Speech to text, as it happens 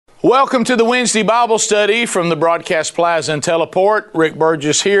Welcome to the Wednesday Bible study from the Broadcast Plaza and Teleport. Rick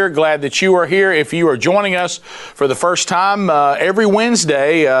Burgess here. Glad that you are here. If you are joining us for the first time, every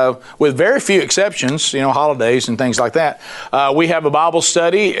Wednesday, with very few exceptions, holidays and things like that, we have a Bible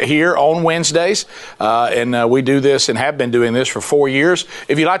study here on Wednesdays, and we do this and have been doing this for 4 years.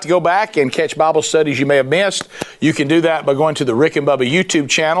 If you'd like to go back and catch Bible studies you may have missed, you can do that by going to the Rick and Bubba YouTube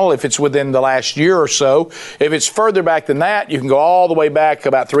channel if it's within the last year or so. If it's further back than that, you can go all the way back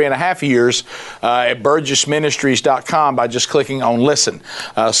about 3.5 years at burgessministries.com by just clicking on listen.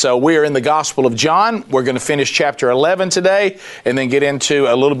 So we are in the Gospel of John. We're going to finish chapter 11 today and then get into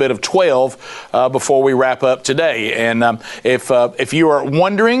a little bit of 12 before we wrap up today. And if you are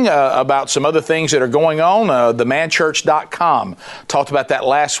wondering about some other things that are going on, themanchurch.com. Talked about that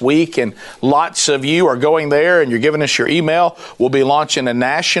last week, and lots of you are going there and you're giving us your email. We'll be launching a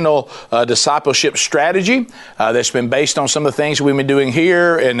national discipleship strategy that's been based on some of the things we've been doing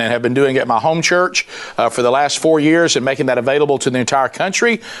here and have been doing at my home church for the last 4 years and making that available to the entire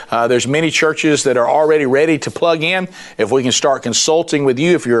country. There's many churches that are already ready to plug in. If we can start consulting with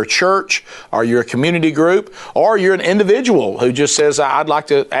you, if you're a church or you're a community group or you're an individual who just says, I'd like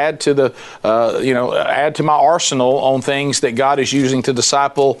to add to the, add to my arsenal on things that God is using to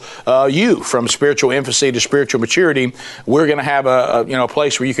disciple you from spiritual infancy to spiritual maturity, we're going to have a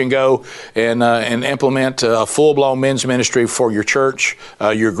place where you can go and implement a full-blown men's ministry for your church,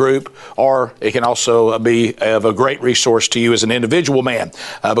 your group, or it can also be of a great resource to you as an individual man,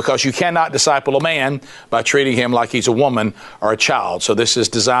 because you cannot disciple a man by treating him like he's a woman or a child. So this is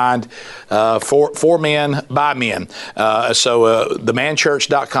designed for men by men.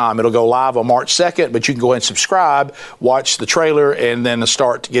 Themanchurch.com. It'll go live on March 2nd, but you can go ahead and subscribe, watch the trailer, and then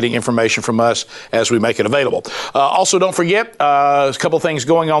start getting information from us as we make it available. Also, don't forget a couple things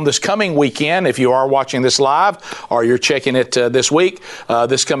going on this coming weekend. If you are watching this live or you're checking it this week,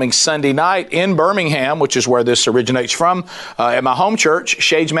 this coming Sunday night in Birmingham, which is where this originates from, at my home church,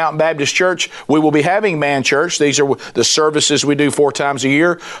 Shades Mountain Baptist Church, we will be having Man Church. These are the services we do 4 times a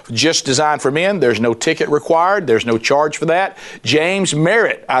year, just designed for men. There's no ticket required. There's no charge for that. James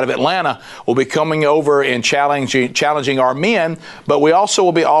Merritt out of Atlanta will be coming over and challenging our men, but we also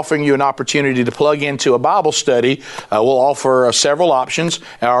will be offering you an opportunity to plug into a Bible study. We'll offer several options,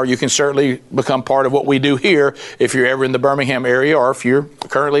 or you can certainly become part of what we do here if you're ever in the Birmingham area, or if you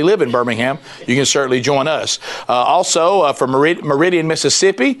currently live in Birmingham, you can certainly join us. Also, for Meridian,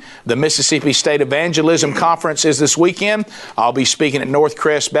 Mississippi, the Mississippi State Evangelism Conference is this weekend. I'll be speaking at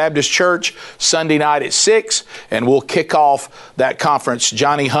Northcrest Baptist Church Sunday night at 6, and we'll kick off that conference.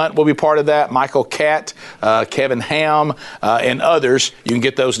 Johnny Hunt will be part of that, Michael Catt, Kevin Ham, and others. You can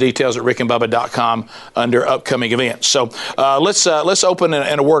get those details at rickandbubba.com under upcoming events. So let's open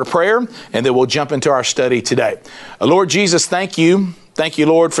in a word of prayer, and then we'll jump into our study today. Lord Jesus, thank you. Thank you,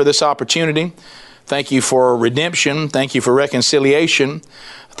 Lord, for this opportunity. Thank you for redemption. Thank you for reconciliation.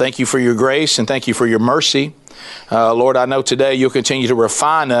 Thank you for your grace, and thank you for your mercy. Lord, I know today you'll continue to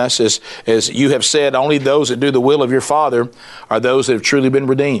refine us as you have said, only those that do the will of your Father are those that have truly been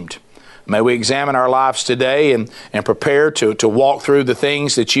redeemed. May we examine our lives today and prepare to walk through the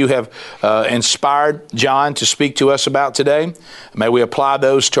things that you have inspired John to speak to us about today. May we apply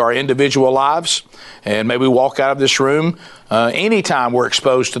those to our individual lives, and may we walk out of this room anytime we're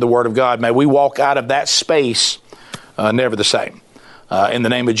exposed to the Word of God. May we walk out of that space never the same. In the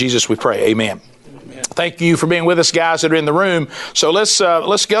name of Jesus we pray. Amen. Thank you for being with us, guys that are in the room. So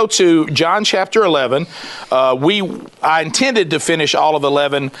let's go to John chapter 11. I intended to finish all of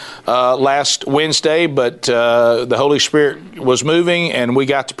 11 last Wednesday, but the Holy Spirit was moving and we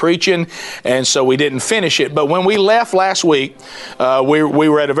got to preaching, and so we didn't finish it. But when we left last week, we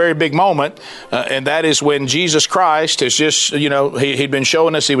were at a very big moment, and that is when Jesus Christ is just, he'd been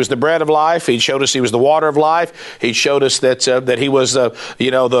showing us he was the bread of life. He showed us he was the water of life. He showed us that he was the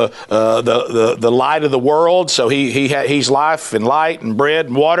light of the world. So he's life and light and bread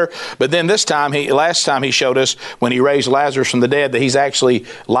and water. But then last time he showed us when he raised Lazarus from the dead that he's actually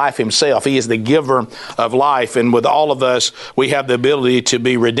life himself. He is the giver of life. And with all of us, we have the ability to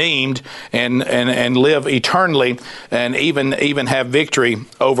be redeemed and live eternally and even have victory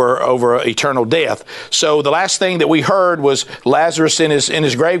over eternal death. So the last thing that we heard was Lazarus in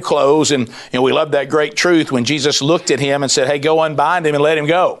his grave clothes, and we love that great truth when Jesus looked at him and said, "Hey, go unbind him and let him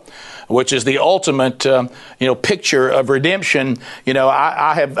go," which is the ultimate, picture of redemption.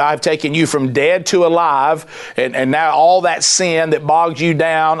 I've taken you from dead to alive, and now all that sin that bogs you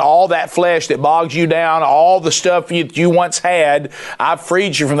down, all that flesh that bogs you down, all the stuff you once had, I've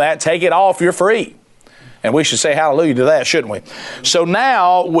freed you from that. Take it off, you're free. And we should say hallelujah to that, shouldn't we? So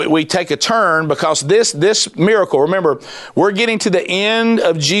now we take a turn because this miracle, remember, we're getting to the end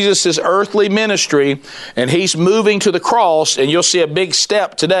of Jesus' earthly ministry, and he's moving to the cross, and you'll see a big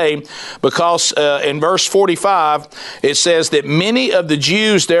step today because in verse 45, it says that many of the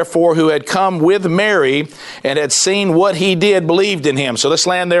Jews, therefore, who had come with Mary and had seen what he did, believed in him. So let's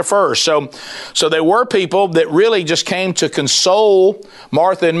land there first. So there were people that really just came to console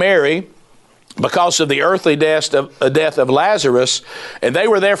Martha and Mary because of the earthly death of Lazarus, and they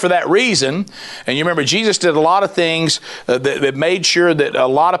were there for that reason. And you remember Jesus did a lot of things that made sure that a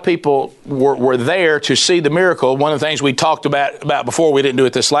lot of people were there to see the miracle. One of the things we talked about before, we didn't do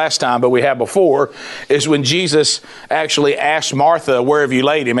it this last time, but we have before, is when Jesus actually asked Martha, "Where have you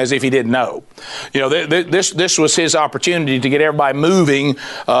laid him?" as if he didn't know. You know, this was his opportunity to get everybody moving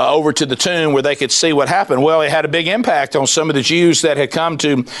over to the tomb where they could see what happened. Well, it had a big impact on some of the Jews that had come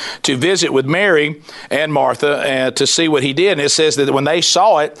to visit with Mary and Martha to see what he did. And it says that when they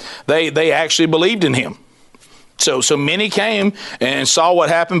saw it, they actually believed in him. So many came and saw what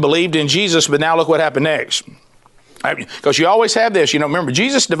happened, believed in Jesus, but now look what happened next. Because you always have this, remember,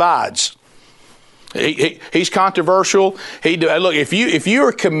 Jesus divides. He's controversial. Look, if you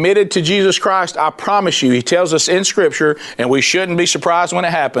are committed to Jesus Christ, I promise you, he tells us in Scripture, and we shouldn't be surprised when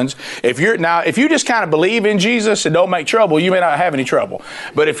it happens. If you just kind of believe in Jesus and don't make trouble, you may not have any trouble.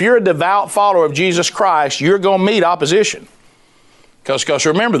 But if you're a devout follower of Jesus Christ, you're going to meet opposition. Because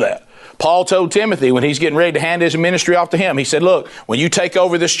remember that. Paul told Timothy when he's getting ready to hand his ministry off to him, he said, look, when you take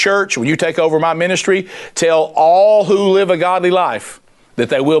over this church, when you take over my ministry, tell all who live a godly life that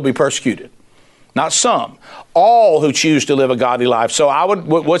they will be persecuted. Not some. All who choose to live a godly life. So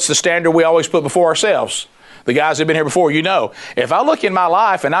what's the standard we always put before ourselves? The guys that have been here before, if I look in my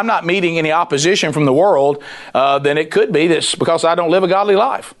life and I'm not meeting any opposition from the world, then it could be that's because I don't live a godly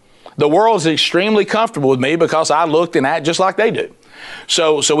life. The world is extremely comfortable with me because I looked and act just like they do.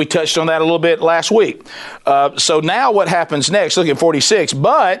 So we touched on that a little bit last week. So now what happens next? Look at 46.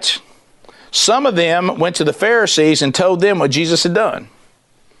 But some of them went to the Pharisees and told them what Jesus had done.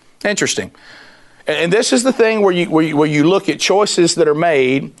 Interesting. And this is the thing where you look at choices that are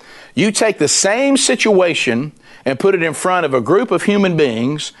made. You take the same situation and put it in front of a group of human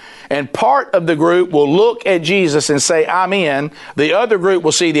beings, and part of the group will look at Jesus and say, I'm in. The other group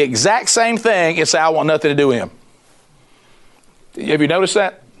will see the exact same thing and say, I want nothing to do with him. Have you noticed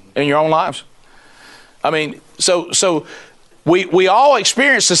that in your own lives? I mean, so we all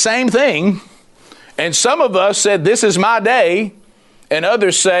experience the same thing, and some of us said, this is my day. And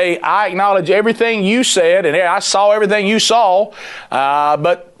others say, I acknowledge everything you said, and I saw everything you saw,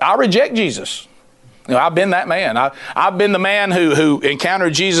 but I reject Jesus. I've been that man. I've been the man who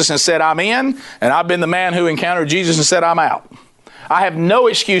encountered Jesus and said, I'm in, and I've been the man who encountered Jesus and said, I'm out. I have no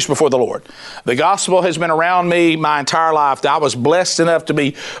excuse before the Lord. The gospel has been around me my entire life. I was blessed enough to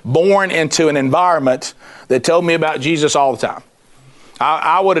be born into an environment that told me about Jesus all the time.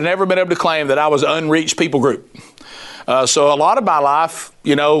 I would have never been able to claim that I was an unreached people group. So a lot of my life,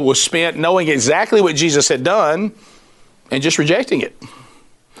 was spent knowing exactly what Jesus had done and just rejecting it.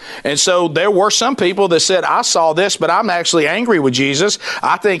 And so there were some people that said, I saw this, but I'm actually angry with Jesus.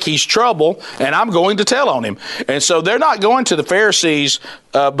 I think he's trouble, and I'm going to tell on him. And so they're not going to the Pharisees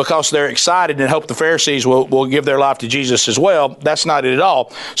because they're excited and hope the Pharisees will give their life to Jesus as well. That's not it at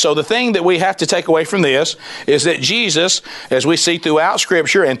all. So the thing that we have to take away from this is that Jesus, as we see throughout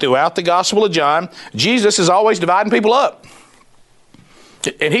Scripture and throughout the Gospel of John, Jesus is always dividing people up.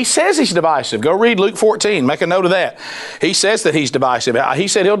 And he says he's divisive. Go read Luke 14. Make a note of that. He says that he's divisive. He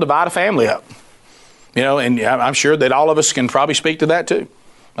said he'll divide a family up. And I'm sure that all of us can probably speak to that too.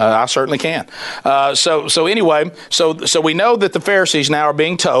 I certainly can. So anyway, we know that the Pharisees now are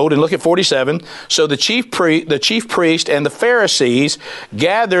being told, and look at 47. So the chief priest and the Pharisees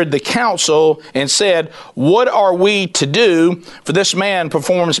gathered the council and said, what are we to do? For this man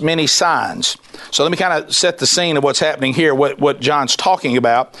performs many signs. So let me kind of set the scene of what's happening here, what John's talking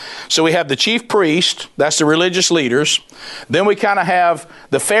about. So we have the chief priest, that's the religious leaders. Then we kind of have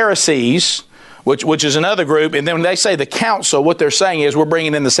the Pharisees, which is another group. And then when they say the council, what they're saying is we're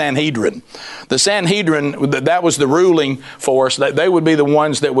bringing in the Sanhedrin. The Sanhedrin, that was the ruling force. They would be the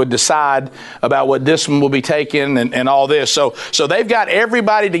ones that would decide about what discipline will be taken and all this. So they've got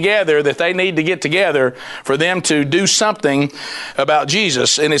everybody together that they need to get together for them to do something about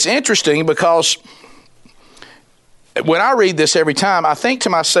Jesus. And it's interesting because when I read this every time, I think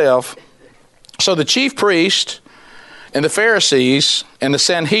to myself, so the chief priest and the Pharisees and the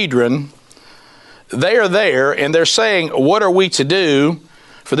Sanhedrin, they are there, and they're saying, what are we to do?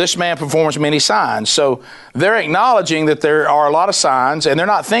 For this man performs many signs. So they're acknowledging that there are a lot of signs, and they're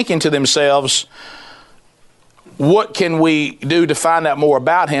not thinking to themselves, what can we do to find out more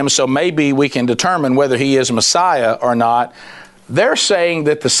about him so maybe we can determine whether he is Messiah or not? They're saying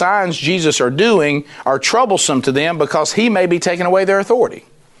that the signs Jesus are doing are troublesome to them because he may be taking away their authority.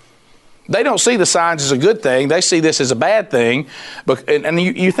 They don't see the signs as a good thing. They see this as a bad thing. And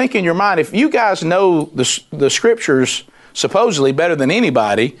you think in your mind, if you guys know the scriptures supposedly better than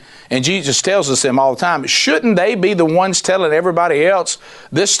anybody, and Jesus tells us them all the time, shouldn't they be the ones telling everybody else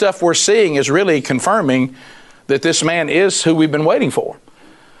this stuff we're seeing is really confirming that this man is who we've been waiting for?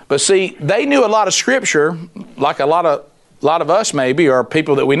 But see, they knew a lot of scripture, like a lot of us maybe, or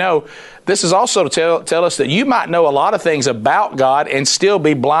people that we know. This is also to tell us that you might know a lot of things about God and still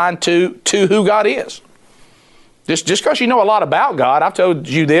be blind to who God is. Just because you know a lot about God, I've told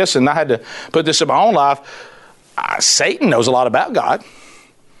you this, and I had to put this in my own life. Satan knows a lot about God.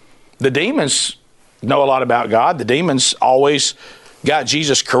 The demons know a lot about God. The demons always got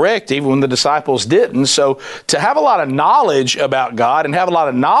Jesus correct, even when the disciples didn't. So to have a lot of knowledge about God and have a lot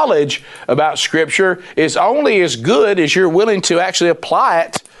of knowledge about Scripture is only as good as you're willing to actually apply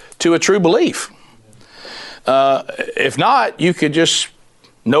it to a true belief. If not, you could just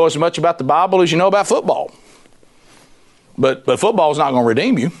know as much about the Bible as you know about football. But football is not going to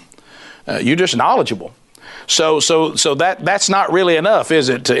redeem you. You're just knowledgeable. So that's not really enough, is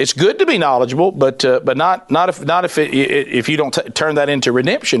it? It's good to be knowledgeable, but not if you don't turn that into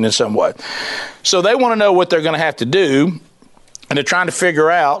redemption in some way. So they want to know what they're going to have to do, and they're trying to figure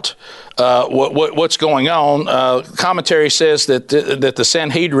out what's going on. Commentary says that the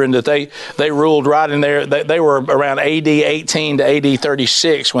Sanhedrin, that they ruled right in there. They were around AD 18 to AD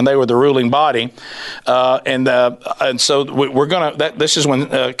 36 when they were the ruling body, and so we're gonna. This is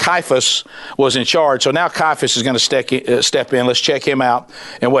when Caiaphas was in charge. So now Caiaphas is going to step in. Let's check him out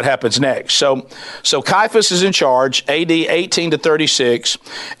and what happens next. So Caiaphas is in charge, AD 18 to 36,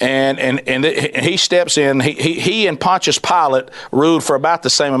 and he steps in. He and Pontius Pilate ruled for about the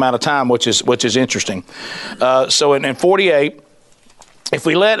same amount of time, which is interesting. So in 48, if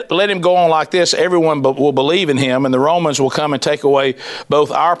we let him go on like this, everyone will believe in him, and the Romans will come and take away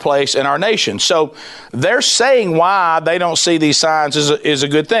both our place and our nation. So they're saying why they don't see these signs is a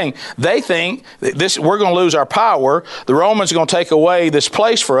good thing. They think that we're going to lose our power. The Romans are going to take away this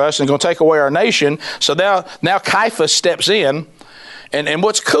place for us and going to take away our nation. So now Caiaphas steps in, and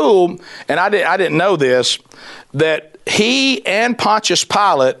what's cool, and I didn't know this, that he and Pontius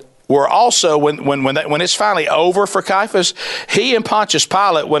Pilate were also, when it's finally over for Caiaphas, he and Pontius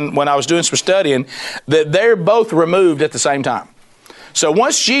Pilate, when I was doing some studying, that they're both removed at the same time. So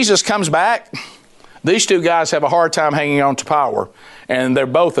once Jesus comes back, these two guys have a hard time hanging on to power, and they're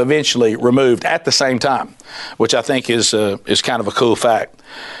both eventually removed at the same time, which I think is kind of a cool fact.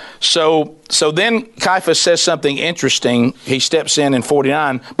 So then Caiaphas says something interesting. He steps in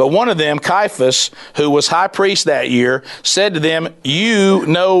 49. But one of them, Caiaphas, who was high priest that year, said to them, "You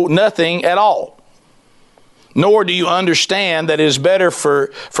know nothing at all, nor do you understand that it is better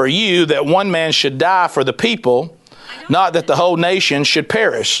for you that one man should die for the people, not that the whole nation should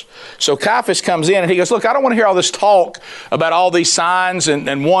perish." So Caiaphas comes in and he goes, "Look, I don't want to hear all this talk about all these signs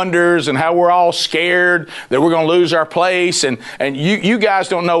and wonders and how we're all scared that we're going to lose our place. And you guys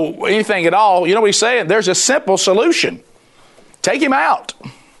don't know anything at all." You know what he's saying? There's a simple solution. Take him out.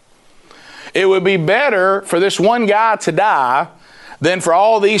 It would be better for this one guy to die than for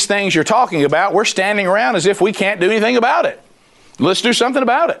all these things you're talking about. We're standing around as if we can't do anything about it. Let's do something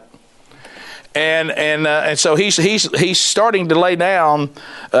about it. And so he's starting to lay down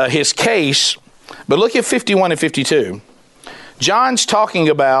his case. But look at 51 and 52. John's talking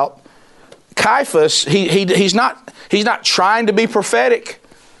about Caiaphas. He's not trying to be prophetic,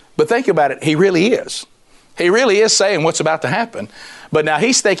 but think about it. He really is. He really is saying what's about to happen. But now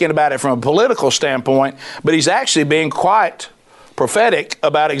he's thinking about it from a political standpoint, but he's actually being quite prophetic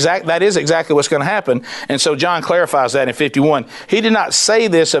about that is exactly what's going to happen. And so John clarifies that in 51. He did not say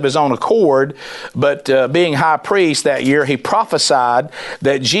this of his own accord, but being high priest that year, he prophesied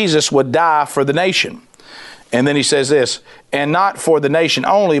that Jesus would die for the nation. And then he says this, "And not for the nation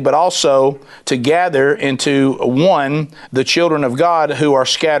only, but also to gather into one the children of God who are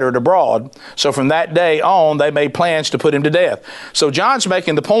scattered abroad. So from that day on, they made plans to put him to death." So John's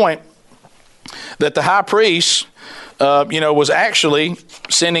making the point that the high priest was actually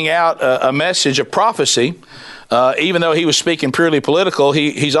sending out a message of prophecy. Even though he was speaking purely political,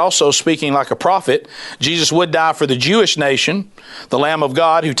 he's also speaking like a prophet. Jesus would die for the Jewish nation, the Lamb of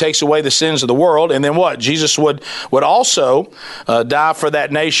God who takes away the sins of the world. And then what? Jesus would also die for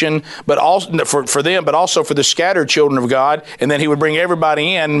that nation, but also for them, but also for the scattered children of God. And then he would bring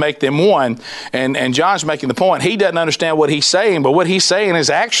everybody in and make them one. And John's making the point. He doesn't understand what he's saying, but what he's saying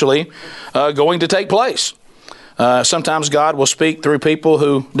is actually going to take place. Sometimes God will speak through people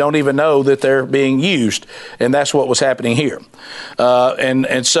who don't even know that they're being used, and that's what was happening here.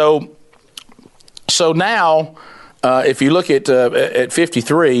 And so now, if you look at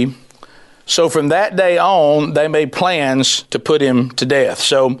 53, so from that day on, they made plans to put him to death.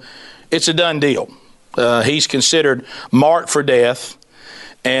 So it's a done deal. He's considered marked for death,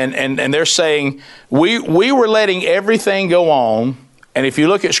 and they're saying we were letting everything go on. And if you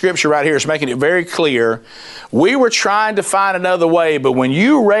look at Scripture right here, it's making it very clear. We were trying to find another way, but when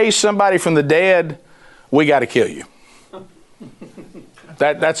you raise somebody from the dead, we got to kill you.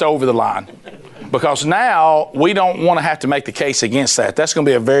 That's over the line. Because now we don't want to have to make the case against that. That's going to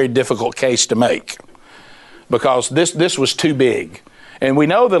be a very difficult case to make. Because this was too big. And we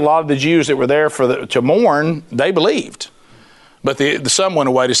know that a lot of the Jews that were there to mourn, they believed. But some went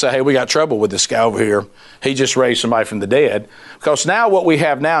away to say, hey, we got trouble with this guy over here. He just raised somebody from the dead. Because now what we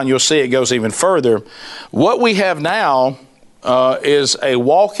have now, and you'll see it goes even further, what we have now is a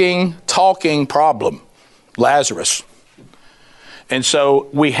walking, talking problem, Lazarus. And so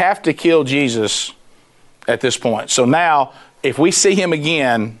we have to kill Jesus at this point. So now, if we see him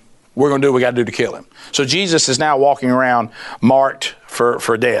again, we're going to do what we got to do to kill him. So Jesus is now walking around marked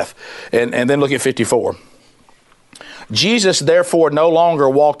for death. And then look at 54. Jesus therefore no longer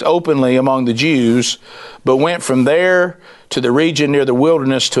walked openly among the Jews, but went from there to the region near the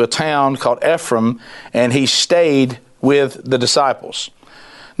wilderness to a town called Ephraim, and he stayed with the disciples.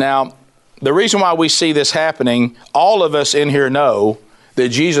 Now, the reason why we see this happening, all of us in here know that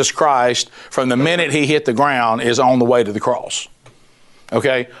Jesus Christ, from the minute he hit the ground, is on the way to the cross.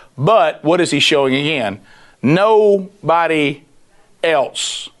 Okay? But what is he showing again? Nobody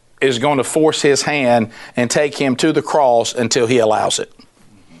else is going to force his hand and take him to the cross until he allows it.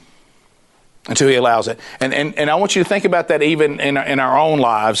 Until he allows it. And I want you to think about that even in our own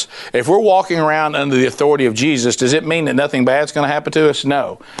lives. If we're walking around under the authority of Jesus, does it mean that nothing bad's going to happen to us?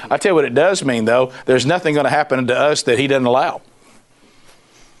 No. I tell you what it does mean, though. There's nothing going to happen to us that he doesn't allow.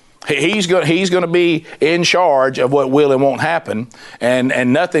 He's going to be in charge of what will and won't happen,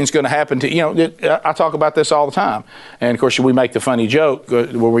 and nothing's going to happen to, I talk about this all the time. And of course, we make the funny joke where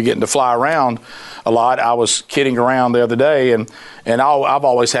we're getting to fly around a lot. I was kidding around the other day, and I've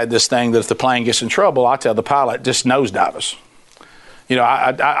always had this thing that if the plane gets in trouble, I tell the pilot, just nosedive us.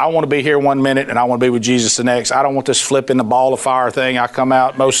 I want to be here 1 minute and I want to be with Jesus the next. I don't want this flipping the ball of fire thing. I come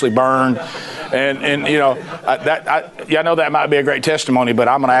out mostly burned. I know that might be a great testimony, but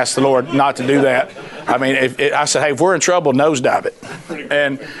I'm going to ask the Lord not to do that. I mean, I said, hey, if we're in trouble, nosedive it.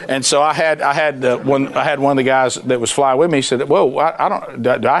 And so I had one of the guys that was flying with me. He said, whoa,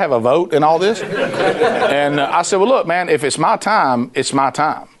 do I have a vote in all this? And I said, well, look, man, if it's my time, it's my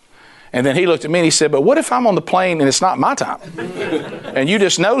time. And then he looked at me and he said, but what if I'm on the plane and it's not my time? And you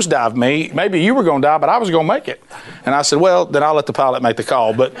just nosedived me. Maybe you were going to die, but I was going to make it. And I said, well, then I'll let the pilot make the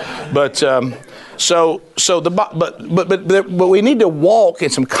call. But we need to walk in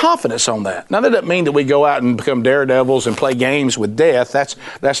some confidence on that. Now, that doesn't mean that we go out and become daredevils and play games with death.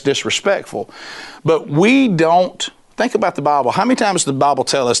 That's disrespectful. But we don't think about the Bible. How many times does the Bible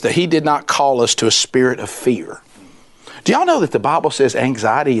tell us that he did not call us to a spirit of fear? Do y'all know that the Bible says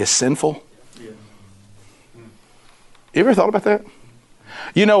anxiety is sinful? Yeah. You ever thought about that?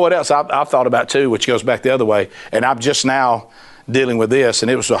 You know what else I've thought about too, which goes back the other way, and I'm just now dealing with this,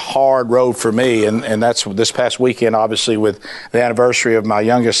 and it was a hard road for me, and that's this past weekend, obviously, with the anniversary of my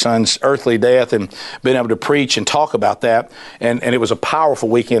youngest son's earthly death, and being able to preach and talk about that, and it was a powerful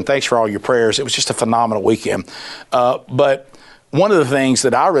weekend. Thanks for all your prayers. It was just a phenomenal weekend. But one of the things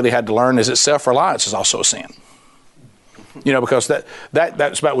that I really had to learn is that self-reliance is also a sin. Because that's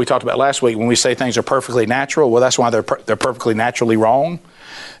about what we talked about last week when we say things are perfectly natural. Well, that's why they're perfectly naturally wrong.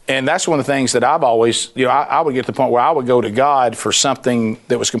 And that's one of the things that I've always, I would get to the point where I would go to God for something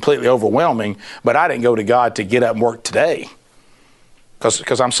that was completely overwhelming, but I didn't go to God to get up and work today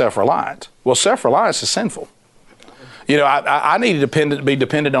because I'm self-reliant. Well, self-reliance is sinful. I need to be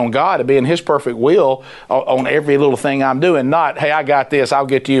dependent on God to be in his perfect will on every little thing I'm doing, not, hey, I got this, I'll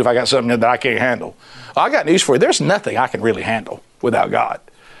get to you if I got something that I can't handle. I got news for you. There's nothing I can really handle without God.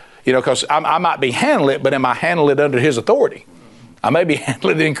 Because I might be handling it, but am I handling it under his authority? I may be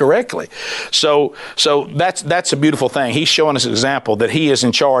handling it incorrectly. So that's a beautiful thing. He's showing us an example that he is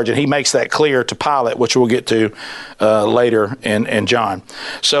in charge, and he makes that clear to Pilate, which we'll get to later in John.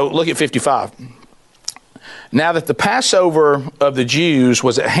 So look at 55. Now that the Passover of the Jews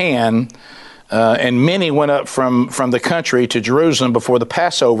was at hand, and many went up from the country to Jerusalem before the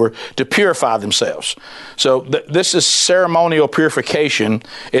Passover to purify themselves. So this is ceremonial purification.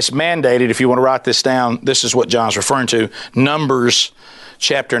 It's mandated. If you want to write this down, this is what John's referring to. Numbers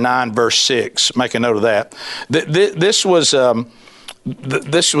chapter 9, verse 6. Make a note of that. This was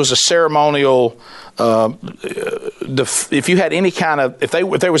a ceremonial. If you had any kind of, if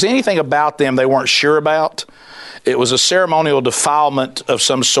there was anything about them they weren't sure about, it was a ceremonial defilement of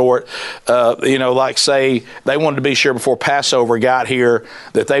some sort. Like say they wanted to be sure before Passover got here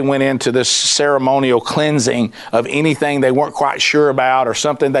that they went into this ceremonial cleansing of anything they weren't quite sure about or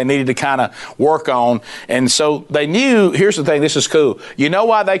something they needed to kind of work on. And so they knew, here's the thing, this is cool. You know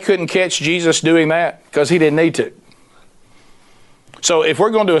why they couldn't catch Jesus doing that? Because he didn't need to. So if we're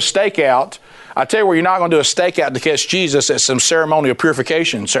going to do a stakeout, I tell you where you're not going to do a stakeout to catch Jesus at some ceremonial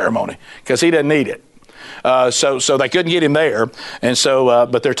purification ceremony, because he doesn't need it. So they couldn't get him there. And so,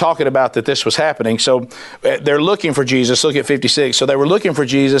 but they're talking about that this was happening. So they're looking for Jesus. Look at 56. So they were looking for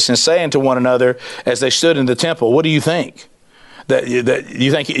Jesus and saying to one another as they stood in the temple, what do you think? That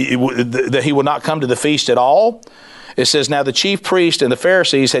you think that he will not come to the feast at all? It says, now the chief priest and the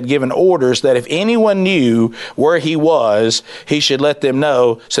Pharisees had given orders that if anyone knew where he was, he should let them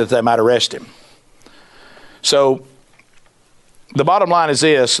know so that they might arrest him. So the bottom line is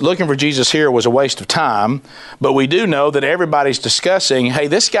this, looking for Jesus here was a waste of time, but we do know that everybody's discussing, hey,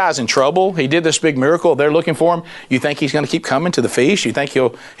 this guy's in trouble. He did this big miracle. They're looking for him. You think he's going to keep coming to the feast? You think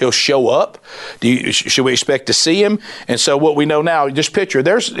he'll show up? Should we expect to see him? And so what we know now, just picture,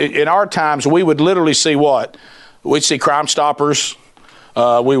 in our times, we would literally see what? We'd see Crime Stoppers.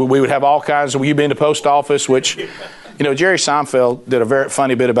 We would have all kinds of, you've been to post office, which, Jerry Seinfeld did a very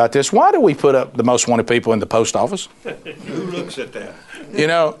funny bit about this. Why do we put up the most wanted people in the post office? Who looks at that?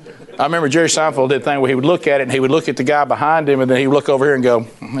 I remember Jerry Seinfeld did a thing where he would look at it and he would look at the guy behind him and then he would look over here and go,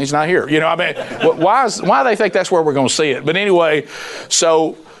 he's not here. Why do they think that's where we're going to see it? But anyway,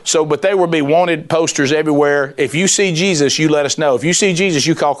 but there will be wanted posters everywhere. If you see Jesus, you let us know. If you see Jesus,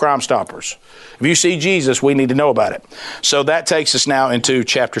 you call Crime Stoppers. If you see Jesus, we need to know about it. So that takes us now into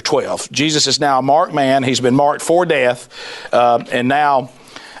chapter 12. Jesus is now a marked man. He's been marked for death. And now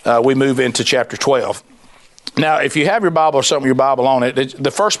we move into chapter 12. Now, if you have your Bible or something, your Bible on it,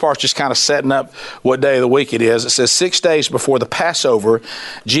 the first part's just kind of setting up what day of the week it is. It says 6 days before the Passover,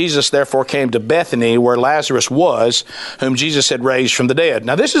 Jesus therefore came to Bethany where Lazarus was, whom Jesus had raised from the dead.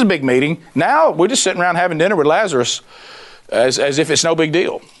 Now, this is a big meeting. Now, we're just sitting around having dinner with Lazarus as if it's no big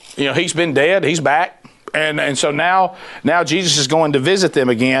deal. He's been dead. He's back. And so now Jesus is going to visit them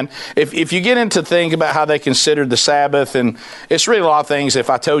again. If you get into think about how they considered the Sabbath, and it's really a lot of things. If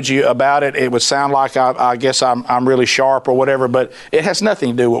I told you about it, it would sound like I guess I'm really sharp or whatever, but it has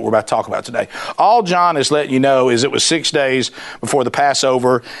nothing to do with what we're about to talk about today. All John is letting you know is it was 6 days before the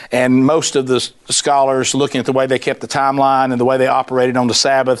Passover, and most of the scholars, looking at the way they kept the timeline and the way they operated on the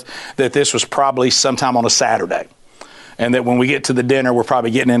Sabbath, that this was probably sometime on a Saturday. And that when we get to the dinner, we're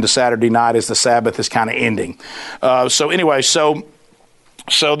probably getting into Saturday night as the Sabbath is kind of ending. So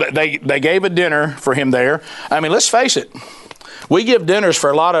they gave a dinner for him there. I mean, let's face it. We give dinners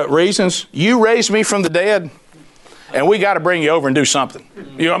for a lot of reasons. You raised me from the dead, and we got to bring you over and do something.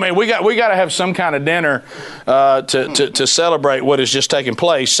 We got to have some kind of dinner to celebrate what has just taken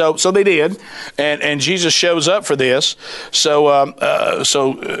place. So they did, and Jesus shows up for this. So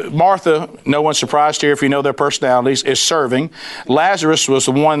Martha, no one's surprised here if you know their personalities, is serving. Lazarus was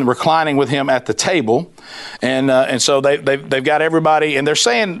the one reclining with him at the table, and so they've got everybody, and they're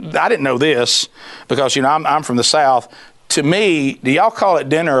saying, I didn't know this because I'm from the South. To me, do y'all call it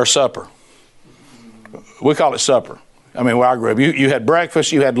dinner or supper? We call it supper. I mean, where I grew up, you had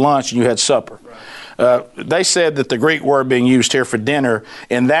breakfast, you had lunch, and you had supper. They said that the Greek word being used here for dinner,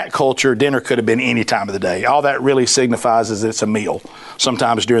 in that culture, dinner could have been any time of the day. All that really signifies is it's a meal.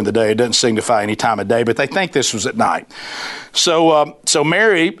 Sometimes during the day, it doesn't signify any time of day, but they think this was at night. So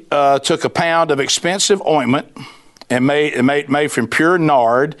Mary took a pound of expensive ointment and made from pure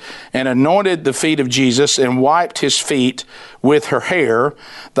nard, and anointed the feet of Jesus and wiped his feet with her hair.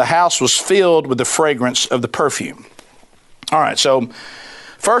 The house was filled with the fragrance of the perfume. All right, so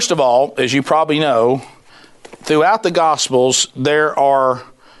first of all, as you probably know, throughout the Gospels, there are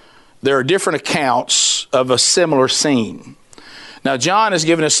different accounts of a similar scene. Now, John has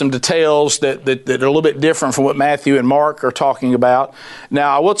given us some details that are a little bit different from what Matthew and Mark are talking about.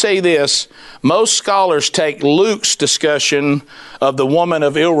 Now, I will tell you this. Most scholars take Luke's discussion of the woman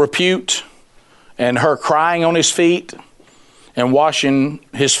of ill repute and her crying on his feet and washing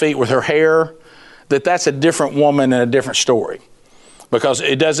his feet with her hair, that's a different woman and a different story. Because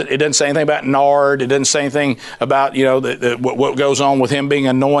it doesn't say anything about nard. It doesn't say anything about what goes on with him being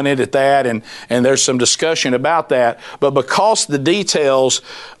anointed at that, and there's some discussion about that. But because the details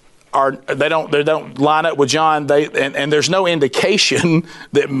they don't line up with John. And there's no indication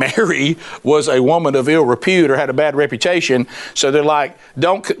that Mary was a woman of ill repute or had a bad reputation. So they're like,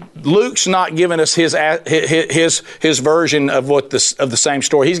 Luke's not giving us his version of the same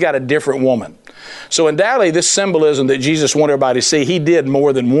story. He's got a different woman. So undoubtedly, this symbolism that Jesus wanted everybody to see, he did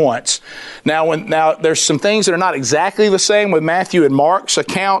more than once. Now there's some things that are not exactly the same with Matthew and Mark's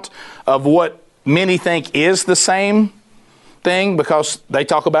account of what many think is the same thing, because they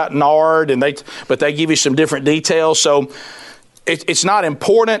talk about nard but they give you some different details. So it's not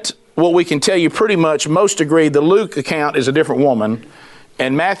important. What we can tell you pretty much, most agree the Luke account is a different woman,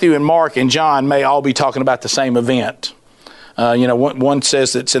 and Matthew and Mark and John may all be talking about the same event. One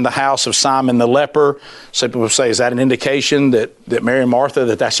says it's in the house of Simon the leper. Some people say, is that an indication that Mary and Martha,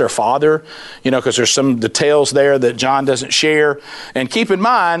 that's their father? Because there's some details there that John doesn't share. And keep in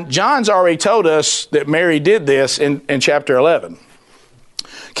mind, John's already told us that Mary did this in chapter 11.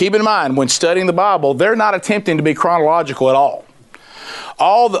 Keep in mind, when studying the Bible, they're not attempting to be chronological at all.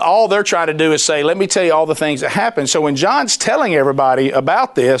 All they're trying to do is say, let me tell you all the things that happened. So when John's telling everybody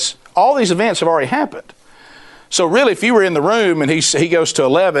about this, all these events have already happened. So really, if you were in the room and he goes to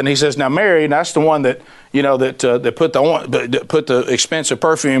 11, he says, now Mary, and that's the one that put the expensive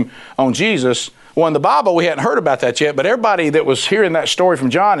perfume on Jesus. Well, in the Bible, we hadn't heard about that yet, but everybody that was hearing that story from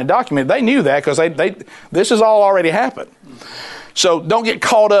John and documented, they knew that because this has all already happened. So don't get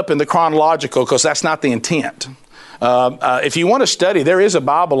caught up in the chronological, because that's not the intent. If you want to study, there is a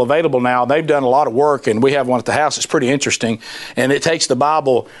Bible available now. They've done a lot of work, and we have one at the house. It's pretty interesting, and it takes the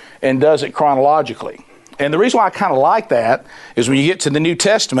Bible and does it chronologically. And the reason why I kind of like that is when you get to the New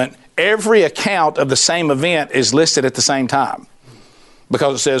Testament, every account of the same event is listed at the same time.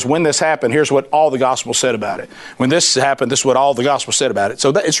 Because it says, when this happened, here's what all the Gospels said about it. When this happened, this is what all the Gospels said about it.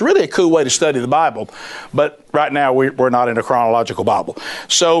 So it's really a cool way to study the Bible. But right now, we're not in a chronological Bible.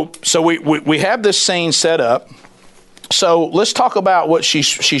 So we have this scene set up. So let's talk about what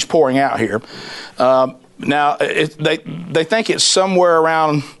she's pouring out here. Now, they think it's somewhere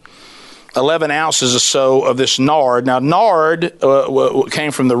around 11 ounces or so of this nard. Now, nard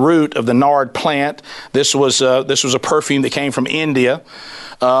came from the root of the nard plant. This was a perfume that came from India.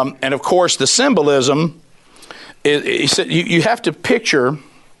 And of course, the symbolism, you have to picture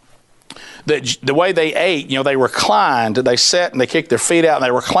that the way they ate, they reclined, they sat and they kicked their feet out and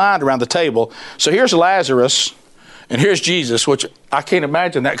they reclined around the table. So here's Lazarus and here's Jesus, which I can't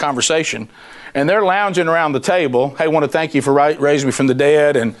imagine that conversation. And they're lounging around the table. Hey, I want to thank you for raising me from the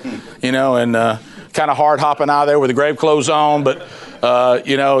dead, and kind of hard hopping out there with the grave clothes on. But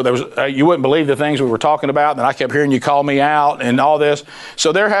there was you wouldn't believe the things we were talking about. And I kept hearing you call me out and all this.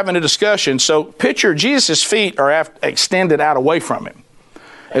 So they're having a discussion. So picture Jesus' feet are extended out away from him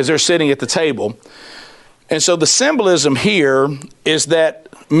as they're sitting at the table. And so the symbolism here is that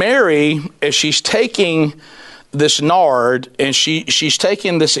Mary, as she's taking this nard, and she's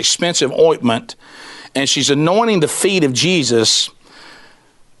taking this expensive ointment, and she's anointing the feet of Jesus.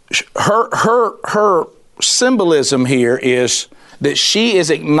 Her symbolism here is that she is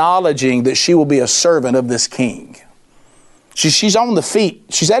acknowledging that she will be a servant of this king. She's on the feet.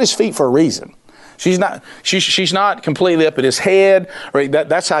 She's at his feet for a reason. She's not completely up at his head. Right?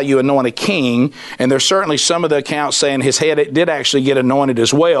 That's how you anoint a king. And there's certainly some of the accounts saying his head did actually get anointed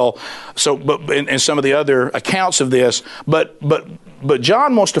as well. So, but in some of the other accounts of this, but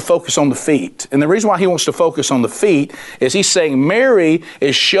John wants to focus on the feet. And the reason why he wants to focus on the feet is he's saying Mary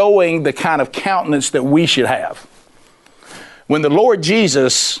is showing the kind of countenance that we should have. When the Lord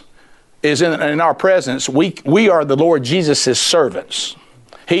Jesus is in our presence, we are the Lord Jesus' servants.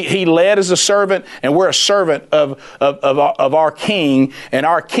 He led as a servant, and we're a servant of our king, and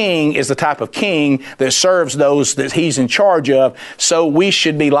our king is the type of king that serves those that he's in charge of, so we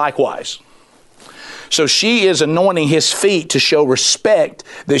should be likewise. So she is anointing his feet to show respect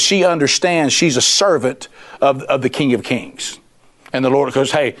that she understands she's a servant of the King of Kings. And the Lord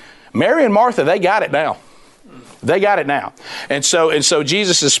goes, hey, Mary and Martha, they got it now. They got it now. And so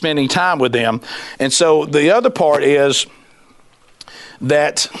Jesus is spending time with them. And so the other part is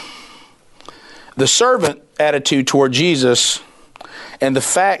that the servant attitude toward Jesus and the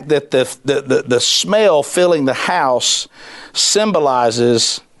fact that the smell filling the house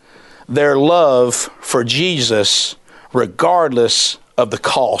symbolizes their love for Jesus regardless of the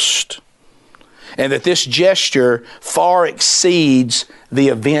cost. And that this gesture far exceeds the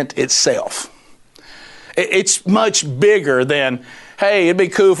event itself. It's much bigger than, hey, it'd be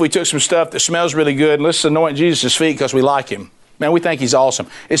cool if we took some stuff that smells really good and let's anoint Jesus' feet because we like him. Man, we think he's awesome.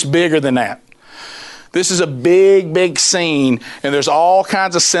 It's bigger than that. This is a big, big scene, and there's all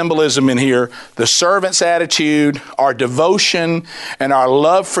kinds of symbolism in here. The servant's attitude, our devotion, and our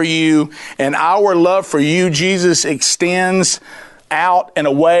love for you. And our love for you, Jesus, extends out and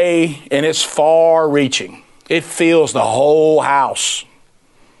away, and it's far-reaching. It fills the whole house.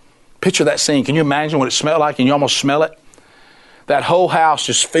 Picture that scene. Can you imagine what it smelled like? Can you almost smell it? That whole house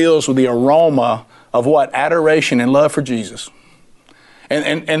just fills with the aroma of what? Adoration and love for Jesus.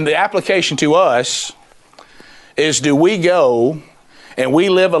 And the application to us is, do we go and we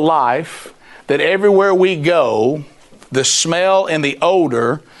live a life that everywhere we go, the smell and the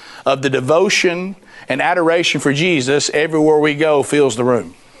odor of the devotion and adoration for Jesus, everywhere we go, fills the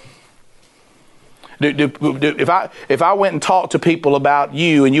room? If I went and talked to people about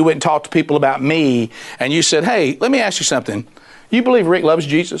you and you went and talked to people about me and you said, hey, let me ask you something. You believe Rick loves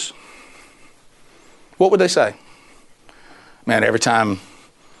Jesus? What would they say? Man, every time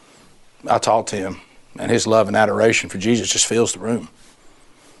I talk to him, and his love and adoration for Jesus just fills the room.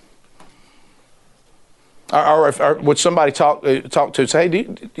 Or would somebody talk to say, hey,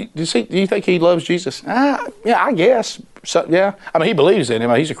 do you think he loves Jesus? Yeah, I guess. So, yeah. I mean, he believes in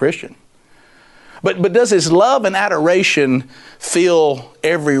him. He's a Christian. But does his love and adoration fill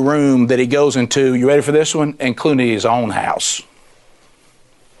every room that he goes into? You ready for this one? Including his own house.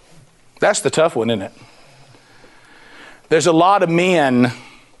 That's the tough one, isn't it? There's a lot of men,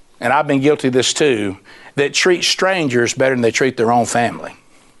 and I've been guilty of this too, that treat strangers better than they treat their own family.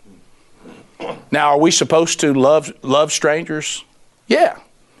 Now, are we supposed to love strangers? Yeah,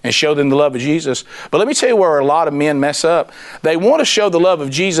 and show them the love of Jesus. But let me tell you where a lot of men mess up. They want to show the love of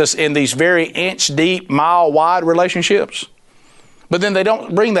Jesus in these very inch-deep, mile-wide relationships. But then they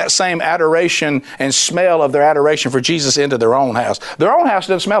don't bring that same adoration and smell of their adoration for Jesus into their own house. Their own house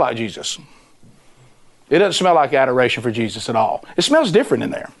doesn't smell like Jesus. It doesn't smell like adoration for Jesus at all. It smells different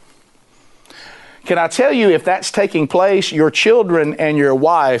in there. Can I tell you, if that's taking place, your children and your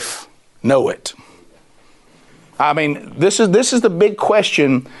wife know it. I mean, this is the big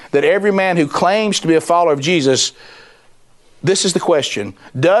question that every man who claims to be a follower of Jesus, this is the question.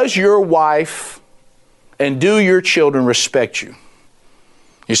 Does your wife and do your children respect you?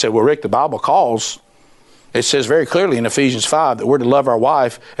 You say, well, Rick, the Bible calls. It says very clearly in Ephesians 5 that we're to love our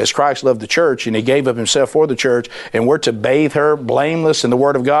wife as Christ loved the church, and he gave up himself for the church, and we're to bathe her blameless in the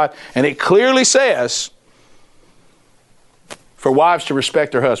Word of God. And it clearly says for wives to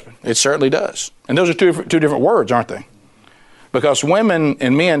respect their husband. It certainly does. And those are two different words, aren't they? Because women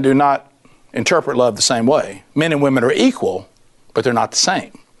and men do not interpret love the same way. Men and women are equal, but they're not the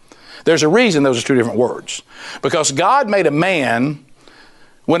same. There's a reason those are two different words. Because God made a man.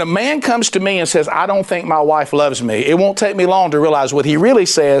 When a man comes to me and says, I don't think my wife loves me, it won't take me long to realize what he really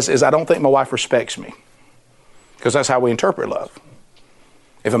says is, I don't think my wife respects me. Because that's how we interpret love.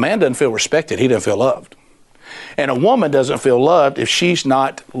 If a man doesn't feel respected, he doesn't feel loved. And a woman doesn't feel loved if she's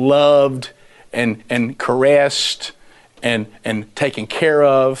not loved and caressed and taken care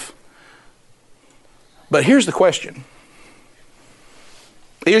of. But here's the question.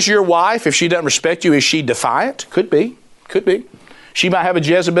 Is your wife, if she doesn't respect you, is she defiant? Could be. Could be. She might have a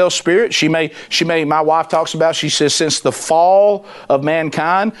Jezebel spirit. She may, my wife talks about, she says, since the fall of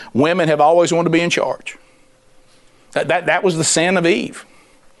mankind, women have always wanted to be in charge. That was the sin of Eve.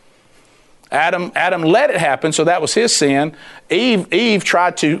 Adam let it happen, so that was his sin. Eve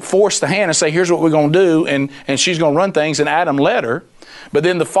tried to force the hand and say, here's what we're going to do, and she's going to run things, and Adam let her. But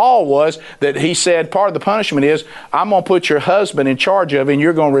then the fall was that he said, part of the punishment is, I'm going to put your husband in charge of it, and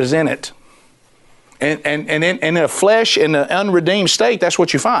you're going to resent it. And in a flesh, in an unredeemed state, that's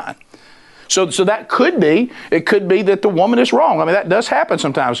what you find. So that could be, it could be that the woman is wrong. I mean, that does happen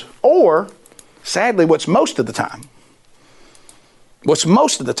sometimes. Or, sadly, what's most of the time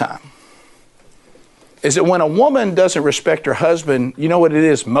is that when a woman doesn't respect her husband, you know what it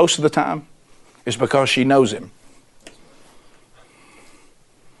is most of the time? It's because she knows him.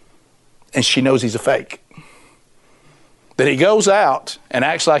 And she knows he's a fake. That he goes out and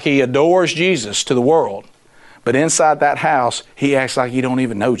acts like he adores Jesus to the world, but inside that house, he acts like he don't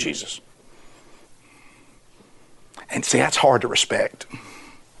even know Jesus. And see, that's hard to respect.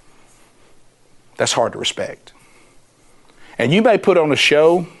 That's hard to respect. And you may put on a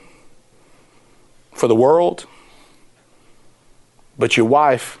show for the world, but your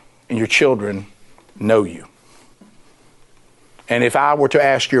wife and your children know you. And if I were to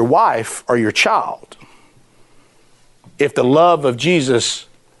ask your wife or your child, if the love of Jesus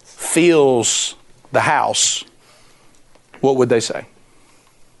fills the house, what would they say?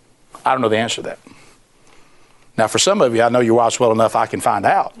 I don't know the answer to that. Now, for some of you, I know your wives well enough I can find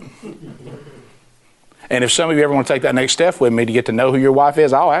out. And if some of you ever want to take that next step with me to get to know who your wife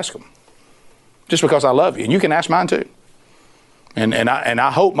is, I'll ask them. just because I love you. And you can ask mine too. And I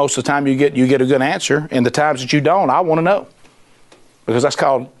hope most of the time you get a good answer. And the times that you don't, I want to know. Because that's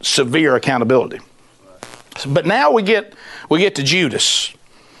called severe accountability. But now we get to Judas.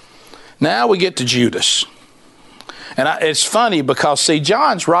 Now we get to Judas. And it's funny because, see,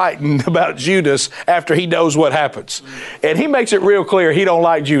 John's writing about Judas after he knows what happens. And he makes it real clear he don't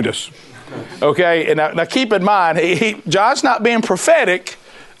like Judas. Okay? And now keep in mind, John's not being prophetic.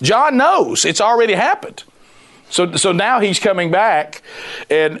 John knows it's already happened. So now he's coming back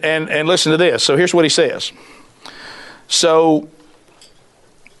and listen to this. So here's what he says. So,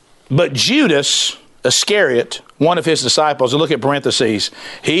 but Judas Iscariot, one of his disciples, and look at parentheses,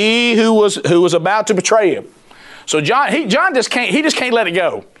 he who was about to betray him. So John just can't let it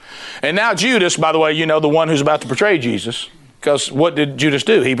go. And now Judas, by the way, you know, the one who's about to betray Jesus, because what did Judas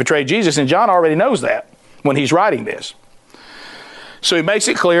do? He betrayed Jesus, and John already knows that when he's writing this. So he makes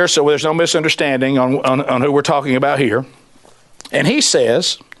it clear so there's no misunderstanding on who we're talking about here. And he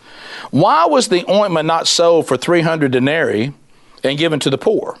says, why was the ointment not sold for 300 denarii and given to the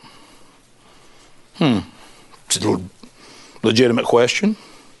poor? It's a legitimate question.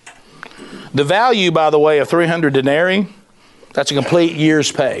 The value, by the way, of 300 denarii, that's a complete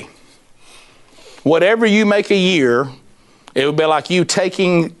year's pay. Whatever you make a year, it would be like you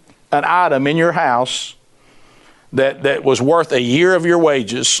taking an item in your house that was worth a year of your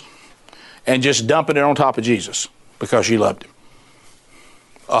wages and just dumping it on top of Jesus because you loved him.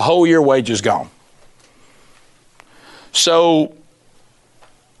 A whole year wages gone. So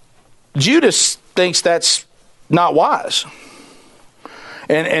Judas thinks that's not wise.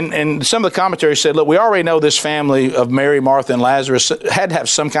 And some of the commentaries said, look, we already know this family of Mary, Martha, and Lazarus had to have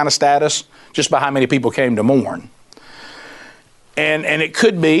some kind of status just by how many people came to mourn. And it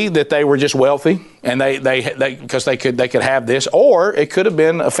could be that they were just wealthy and they because they could have this, or it could have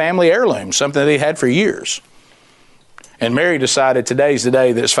been a family heirloom, something they had for years. And Mary decided today's the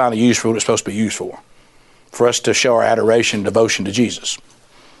day that it's finally used for what it's supposed to be used for us to show our adoration and devotion to Jesus.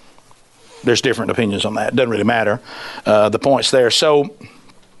 There's different opinions on that. It doesn't really matter. The point's there. So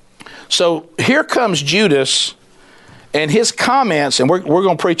here comes Judas and his comments, and we're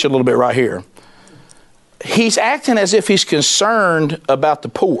going to preach a little bit right here. He's acting as if he's concerned about the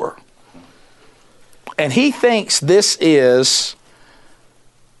poor. And he thinks this is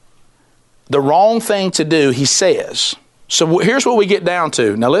the wrong thing to do, he says. So here's what we get down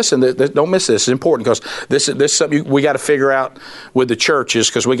to. Now listen, don't miss this. It's important because this is something we got to figure out with the churches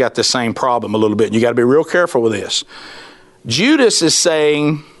because we got the same problem a little bit. And you got to be real careful with this. Judas is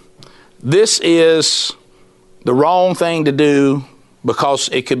saying this is the wrong thing to do because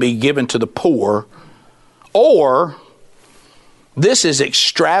it could be given to the poor, or this is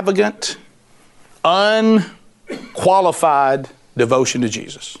extravagant, unqualified devotion to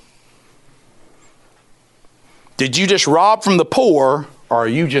Jesus. Did you just rob from the poor, or are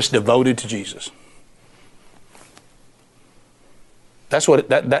you just devoted to Jesus? That's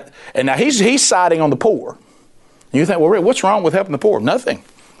what and now he's siding on the poor. You think, well, Rick, what's wrong with helping the poor? Nothing.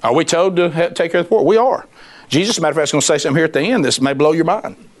 Are we told to take care of the poor? We are. Jesus, as a matter of fact, is going to say something here at the end. This may blow your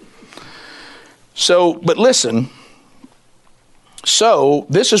mind. So, but listen. So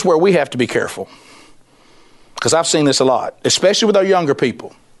this is where we have to be careful, because I've seen this a lot, especially with our younger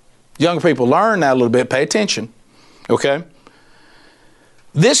people. Younger people, learn that a little bit. Pay attention. Okay?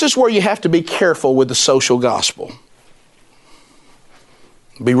 This is where you have to be careful with the social gospel.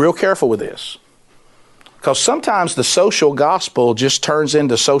 Be real careful with this. Because sometimes the social gospel just turns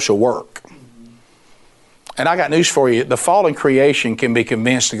into social work. And I got news for you. The fallen creation can be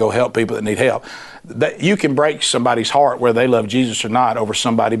convinced to go help people that need help. That you can break somebody's heart whether they love Jesus or not over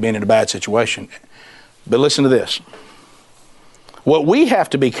somebody being in a bad situation. But listen to this. What we have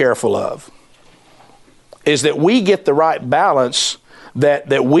to be careful of is that we get the right balance,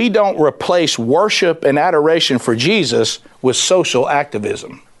 that we don't replace worship and adoration for Jesus with social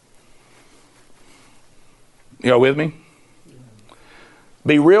activism. You all with me?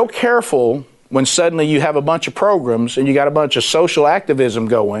 Be real careful when suddenly you have a bunch of programs and you got a bunch of social activism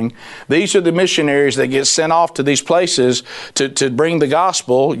going. These are the missionaries that get sent off to these places to bring the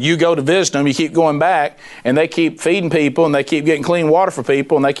gospel. You go to visit them, you keep going back, and they keep feeding people, and they keep getting clean water for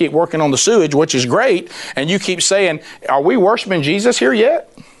people, and they keep working on the sewage, which is great. And you keep saying, are we worshiping Jesus here yet?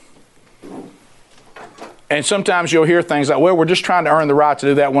 And sometimes you'll hear things like, well, we're just trying to earn the right to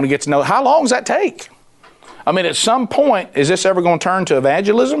do that, want to get to know. How long does that take? I mean, at some point, is this ever going to turn to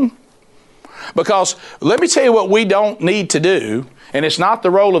evangelism? Because let me tell you what we don't need to do, and it's not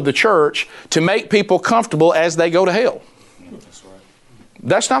the role of the church to make people comfortable as they go to hell. That's right.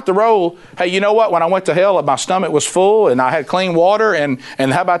 That's not the role. Hey, you know what? When I went to hell, my stomach was full and I had clean water. And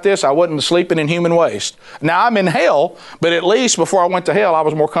how about this? I wasn't sleeping in human waste. Now I'm in hell, but at least before I went to hell, I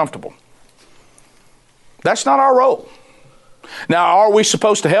was more comfortable. That's not our role. Now, are we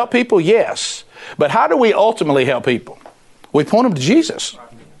supposed to help people? Yes. But how do we ultimately help people? We point them to Jesus.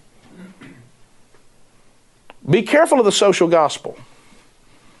 Be careful of the social gospel.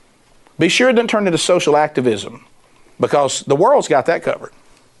 Be sure it doesn't turn into social activism, because the world's got that covered.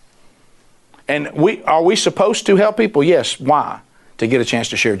 And are we supposed to help people? Yes. Why? To get a chance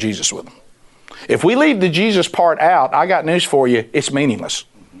to share Jesus with them. If we leave the Jesus part out, I got news for you, it's meaningless.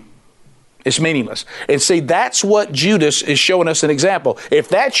 It's meaningless. And see, that's what Judas is showing us an example. If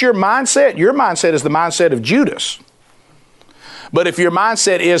that's your mindset is the mindset of Judas. But if your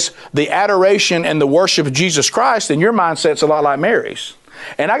mindset is the adoration and the worship of Jesus Christ, then your mindset's a lot like Mary's.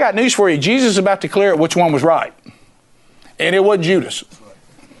 And I got news for you. Jesus is about to clear which one was right. And it wasn't Judas.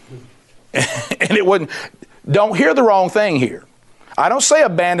 And it wasn't. Don't hear the wrong thing here. I don't say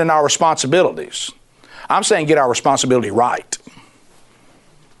abandon our responsibilities. I'm saying get our responsibility right.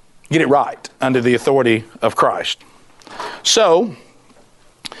 Get it right under the authority of Christ. So,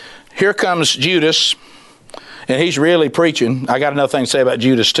 here comes Judas, and he's really preaching. I got another thing to say about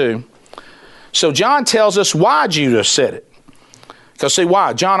Judas too. So John tells us why Judas said it. Because see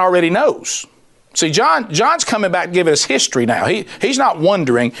why? John already knows. See, John's coming back giving us history now. He's not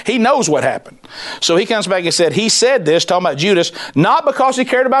wondering. He knows what happened. So he comes back and said, he said this, talking about Judas, not because he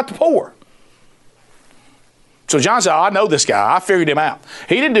cared about the poor. So John said, I know this guy. I figured him out.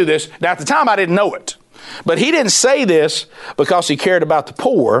 He didn't do this. Now, at the time, I didn't know it. But he didn't say this because he cared about the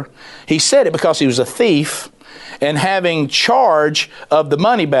poor. He said it because he was a thief, and having charge of the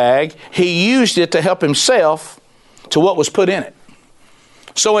money bag, he used it to help himself to what was put in it.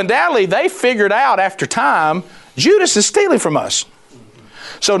 So undoubtedly, they figured out after time, Judas is stealing from us.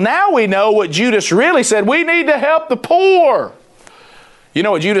 So now we know what Judas really said. We need to help the poor. You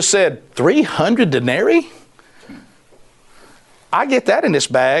know what Judas said? 300 denarii? I get that in this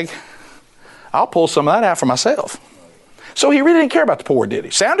bag. I'll pull some of that out for myself. So he really didn't care about the poor, did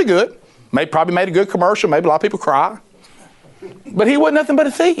he? Sounded good. Probably made a good commercial. Maybe a lot of people cry. But he wasn't nothing but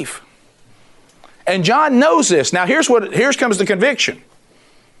a thief. And John knows this. Now here comes the conviction.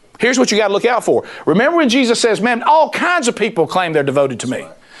 Here's what you got to look out for. Remember when Jesus says, man, all kinds of people claim they're devoted to me.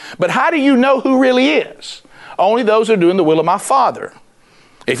 But how do you know who really is? Only those who are doing the will of my Father.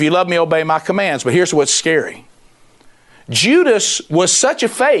 If you love me, obey my commands. But here's what's scary. Judas was such a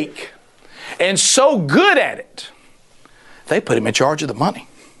fake and so good at it, they put him in charge of the money.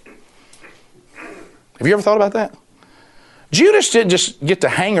 Have you ever thought about that? Judas didn't just get to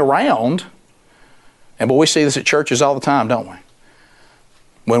hang around. But we see this at churches all the time, don't we?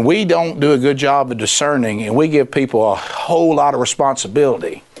 When we don't do a good job of discerning and we give people a whole lot of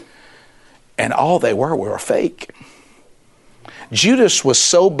responsibility, and all they were fake. Judas was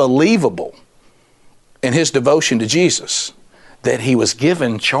so believable in his devotion to Jesus that he was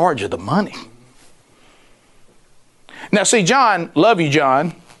given charge of the money. Now see, John, love you,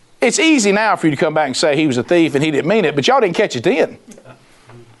 John. It's easy now for you to come back and say he was a thief and he didn't mean it, but y'all didn't catch it then.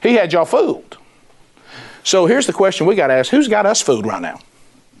 He had y'all fooled. So here's the question we got to ask. Who's got us fooled right now?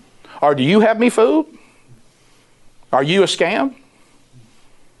 Or do you have me fooled? Are you a scam?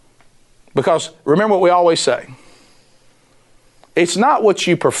 Because remember what we always say. It's not what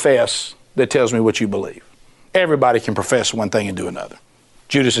you profess that tells me what you believe. Everybody can profess one thing and do another.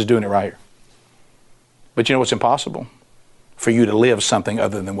 Judas is doing it right here. But you know what's impossible? For you to live something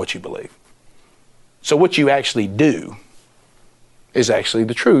other than what you believe. So what you actually do is actually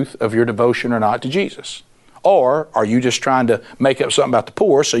the truth of your devotion or not to Jesus. Or are you just trying to make up something about the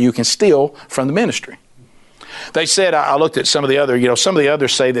poor so you can steal from the ministry? They said, I looked at some of the other, some of the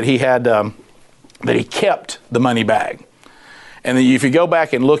others say that he had, that he kept the money bag. And then if you go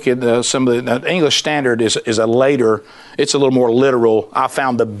back and look at some of the English Standard is a later, it's a little more literal. I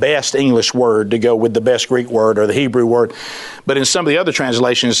found the best English word to go with the best Greek word or the Hebrew word. But in some of the other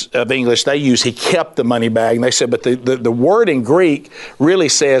translations of English, they use he kept the money bag. And they said, but the word in Greek really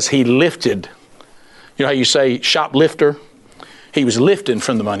says he lifted. You know how you say shoplifter? He was lifting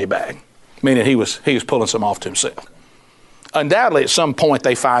from the money bag, meaning he was pulling some off to himself. Undoubtedly, at some point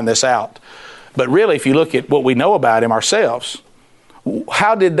they find this out. But really, if you look at what we know about him ourselves,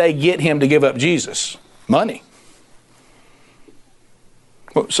 how did they get him to give up Jesus? Money.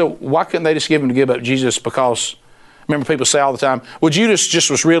 So why couldn't they just give him to give up Jesus? Because, remember people say all the time, well, Judas just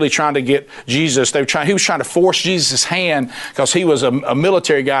was really trying to get Jesus. He was trying to force Jesus' hand because he was a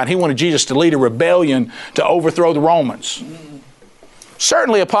military guy and he wanted Jesus to lead a rebellion to overthrow the Romans.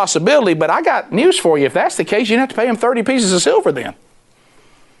 Certainly a possibility, but I got news for you. If that's the case, you'd have to pay him 30 pieces of silver then.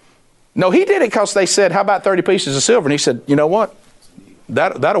 No, he did it because they said, how about 30 pieces of silver? And he said, you know what?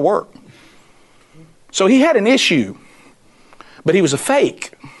 That'll work. So he had an issue, but he was a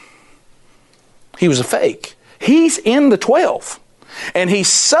fake. He was a fake. He's in the 12. And he's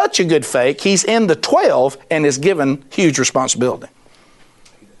such a good fake, he's in the 12 and is given huge responsibility.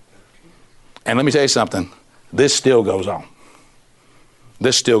 And let me tell you something. This still goes on.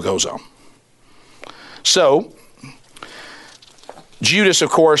 This still goes on. So, Judas, of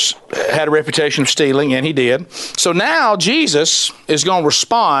course, had a reputation of stealing, and he did. So now Jesus is going to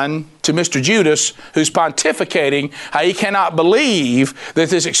respond to Mr. Judas, who's pontificating how he cannot believe that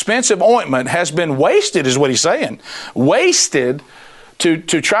this expensive ointment has been wasted, is what he's saying. Wasted to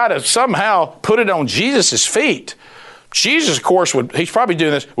try to somehow put it on Jesus' feet. Jesus, of course, he's probably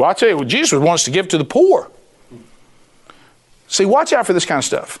doing this. Well, I'll tell you what, Jesus would want us to give to the poor. See, watch out for this kind of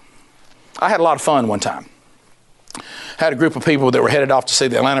stuff. I had a lot of fun one time. Had a group of people that were headed off to see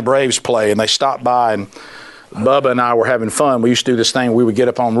the Atlanta Braves play, and they stopped by, and Bubba and I were having fun. We used to do this thing. We would get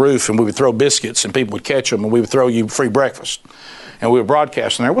up on the roof, and we would throw biscuits, and people would catch them, and we would throw you free breakfast. And we would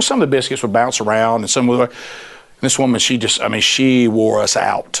broadcast in there. Well, some of the biscuits would bounce around, and some would. This woman, she wore us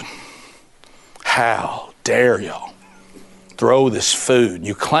out. How dare y'all throw this food?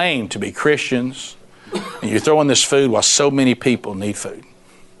 You claim to be Christians, and you're throwing this food while so many people need food.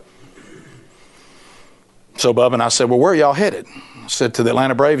 So Bubba and I said, well, where are y'all headed? I said, to the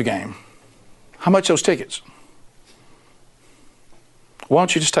Atlanta Braves game. How much are those tickets? Why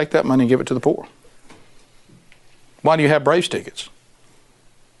don't you just take that money and give it to the poor? Why do you have Braves tickets?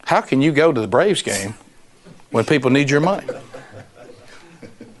 How can you go to the Braves game when people need your money?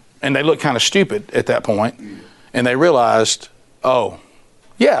 And they looked kind of stupid at that point, and they realized, oh,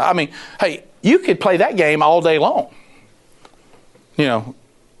 yeah, I mean, hey, you could play that game all day long. You know,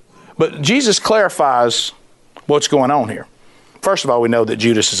 but Jesus clarifies what's going on here. First of all, we know that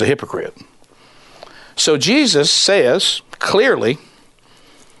Judas is a hypocrite. So Jesus says clearly,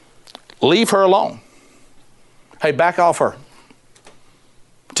 leave her alone. Hey, back off her.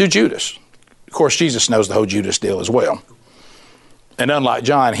 To Judas. Of course, Jesus knows the whole Judas deal as well. And unlike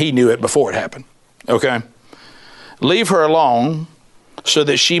John, he knew it before it happened. Okay? Leave her alone so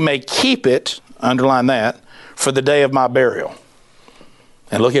that she may keep it, underline that, for the day of my burial.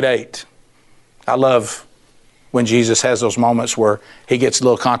 And look at 8. I love when Jesus has those moments where he gets a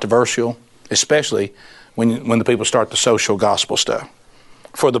little controversial, especially when the people start the social gospel stuff.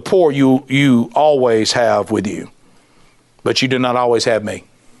 For the poor you always have with you, but you do not always have me.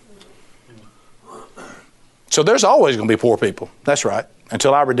 So there's always going to be poor people. That's right.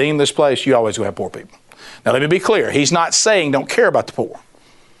 Until I redeem this place, you always going to have poor people. Now let me be clear. He's not saying don't care about the poor.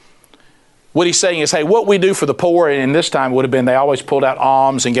 What he's saying is, hey, what we do for the poor, and this time would have been they always pulled out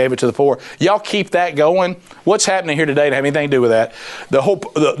alms and gave it to the poor. Y'all keep that going. What's happening here today to have anything to do with that?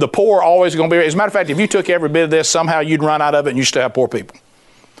 The poor are always going to be. As a matter of fact, if you took every bit of this, somehow you'd run out of it and you still have poor people.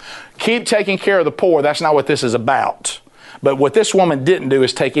 Keep taking care of the poor. That's not what this is about. But what this woman didn't do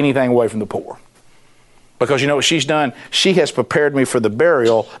is take anything away from the poor. Because you know what she's done? She has prepared me for the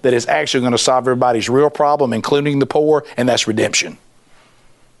burial that is actually going to solve everybody's real problem, including the poor, and that's redemption.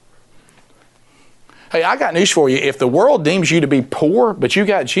 Hey, I got news for you. If the world deems you to be poor, but you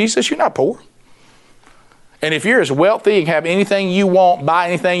got Jesus, you're not poor. And if you're as wealthy and have anything you want, buy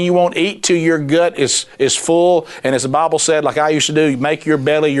anything you want, eat till your gut is full, and as the Bible said, like I used to do, make your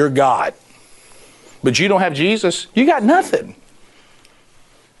belly your God. But you don't have Jesus, you got nothing.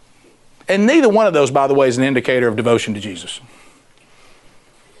 And neither one of those, by the way, is an indicator of devotion to Jesus.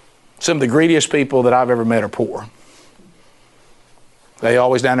 Some of the greediest people that I've ever met are poor. They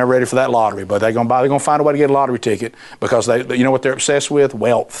always down there ready for that lottery, but they're going to find a way to get a lottery ticket because you know what they're obsessed with?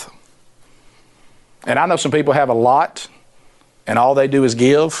 Wealth. And I know some people have a lot, and all they do is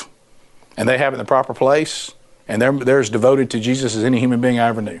give, and they have it in the proper place, and they're as devoted to Jesus as any human being I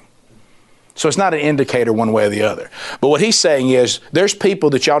ever knew. So it's not an indicator one way or the other. But what he's saying is there's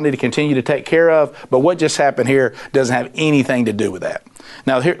people that y'all need to continue to take care of, but what just happened here doesn't have anything to do with that.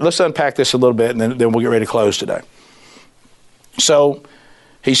 Now, here, let's unpack this a little bit, and then we'll get ready to close today. So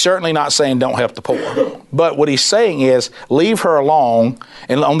he's certainly not saying don't help the poor. But what he's saying is leave her alone,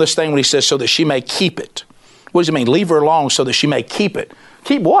 and on this thing when he says so that she may keep it. What does it mean? Leave her alone so that she may keep it.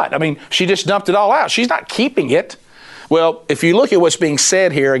 Keep what? I mean, she just dumped it all out. She's not keeping it. Well, if you look at what's being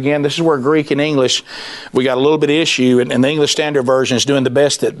said here, again, this is where Greek and English, we got a little bit of issue, and the English Standard Version is doing the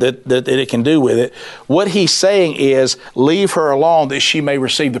best that it can do with it. What he's saying is leave her alone that she may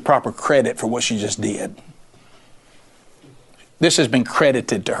receive the proper credit for what she just did. This has been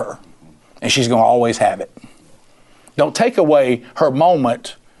credited to her, and she's going to always have it. Don't take away her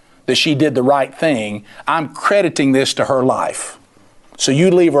moment that she did the right thing. I'm crediting this to her life. So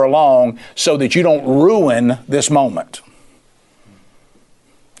you leave her alone so that you don't ruin this moment.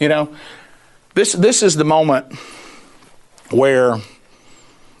 You know, this is the moment where,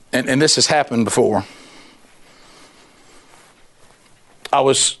 and this has happened before. I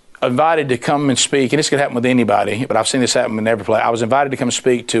was invited to come and speak, and this could happen with anybody, but I've seen this happen in every place. I was invited to come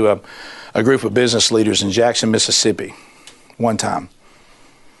speak to a group of business leaders in Jackson, Mississippi one time.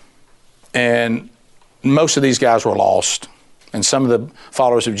 And most of these guys were lost. And some of the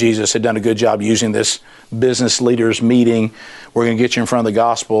followers of Jesus had done a good job using this business leaders meeting. We're going to get you in front of the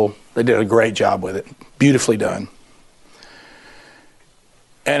gospel. They did a great job with it. Beautifully done.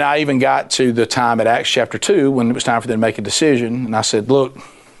 And I even got to the time at Acts chapter 2 when it was time for them to make a decision. And I said, look,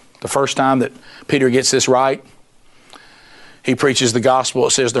 the first time that Peter gets this right, he preaches the gospel.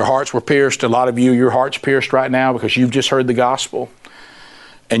 It says their hearts were pierced. A lot of you, your heart's pierced right now because you've just heard the gospel.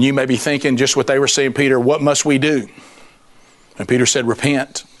 And you may be thinking just what they were saying, Peter, what must we do? And Peter said,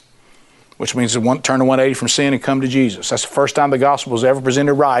 repent, which means turn to 180 from sin and come to Jesus. That's the first time the gospel was ever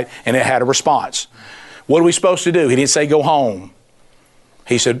presented right, and it had a response. What are we supposed to do? He didn't say go home.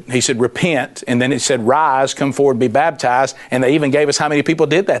 He said, repent, and then it said, rise, come forward, be baptized, and they even gave us how many people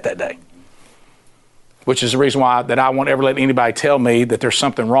did that day. Which is the reason why that I won't ever let anybody tell me that there's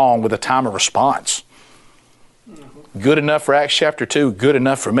something wrong with a time of response. Good enough for Acts chapter 2, good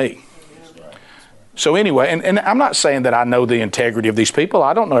enough for me. So anyway, and I'm not saying that I know the integrity of these people.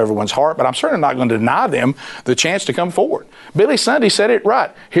 I don't know everyone's heart, but I'm certainly not going to deny them the chance to come forward. Billy Sunday said it right.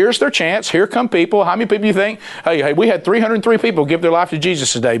 Here's their chance. Here come people. How many people you think? Hey, we had 303 people give their life to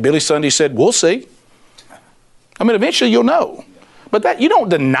Jesus today. Billy Sunday said, we'll see. I mean, eventually you'll know. But that you don't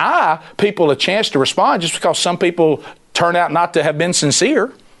deny people a chance to respond just because some people turn out not to have been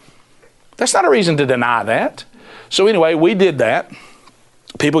sincere. That's not a reason to deny that. So anyway, we did that.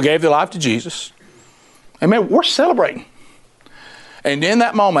 People gave their life to Jesus. And man, we're celebrating. And in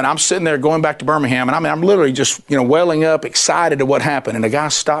that moment, I'm sitting there going back to Birmingham, and I'm literally just, welling up, excited at what happened. And the guy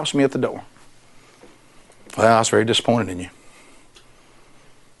stops me at the door. Well, I was very disappointed in you.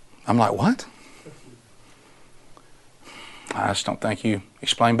 I'm like, what? I just don't think you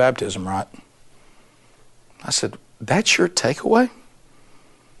explained baptism right. I said, that's your takeaway?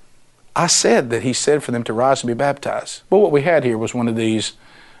 I said that he said for them to rise and be baptized. Well, what we had here was one of these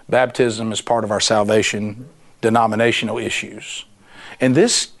baptism is part of our salvation denominational issues. And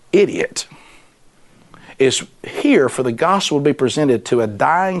this idiot is here for the gospel to be presented to a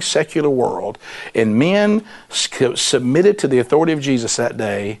dying secular world, and men submitted to the authority of Jesus that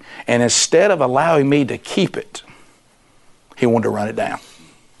day, and instead of allowing me to keep it, he wanted to run it down.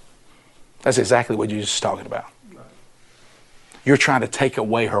 That's exactly what Jesus is talking about. You're trying to take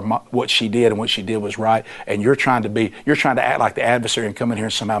away what she did, and what she did was right, and you're trying to act like the adversary and come in here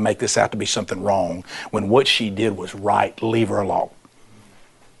and somehow make this out to be something wrong when what she did was right. Leave her alone.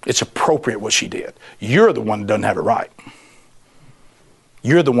 It's appropriate what she did. You're the one that doesn't have it right.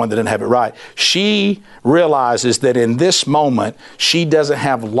 You're the one that didn't have it right. She realizes that in this moment, she doesn't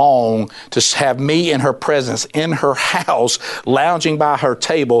have long to have me in her presence, in her house, lounging by her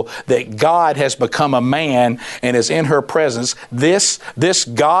table, that God has become a man and is in her presence. This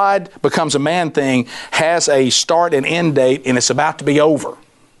God becomes a man thing has a start and end date, and it's about to be over.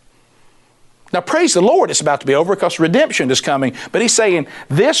 Now, praise the Lord, it's about to be over because redemption is coming. But he's saying,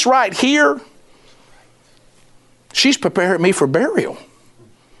 this right here, she's preparing me for burial.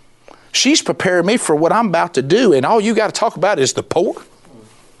 She's preparing me for what I'm about to do, and all you got to talk about is the poor.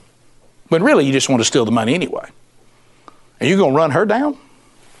 When really you just want to steal the money anyway. And you're going to run her down?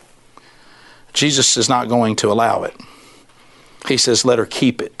 Jesus is not going to allow it. He says, let her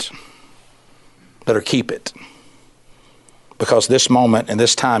keep it. Let her keep it. Because this moment and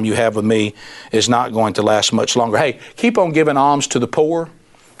this time you have with me is not going to last much longer. Hey, keep on giving alms to the poor.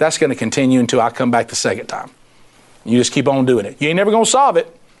 That's going to continue until I come back the second time. You just keep on doing it. You ain't never going to solve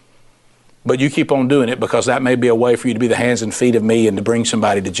it. But you keep on doing it because that may be a way for you to be the hands and feet of me and to bring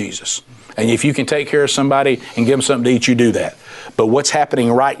somebody to Jesus. And if you can take care of somebody and give them something to eat, you do that. But what's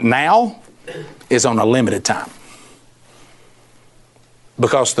happening right now is on a limited time.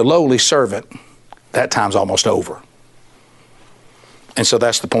 Because the lowly servant, that time's almost over. And so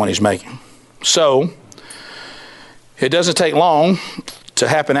that's the point he's making. So it doesn't take long to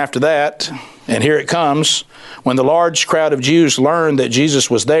happen after that. And here it comes. When the large crowd of Jews learned that Jesus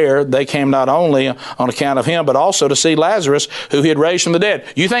was there, they came not only on account of him, but also to see Lazarus, who he had raised from the dead.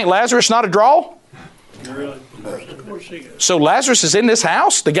 You think Lazarus not a draw? Really? So Lazarus is in this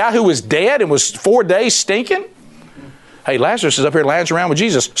house? The guy who was dead and was 4 days stinking? Hey, Lazarus is up here lounging around with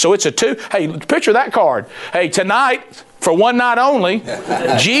Jesus. So it's a two. Hey, picture that card. Hey, tonight, for one night only,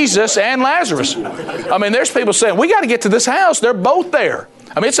 Jesus and Lazarus. I mean, there's people saying, we got to get to this house. They're both there.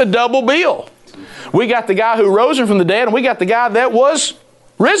 I mean, it's a double bill. We got the guy who rose him from the dead, and we got the guy that was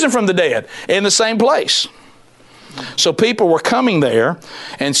risen from the dead in the same place. So people were coming there.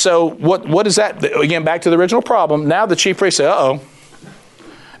 And so what is that? Again, back to the original problem. Now the chief priest said, uh-oh.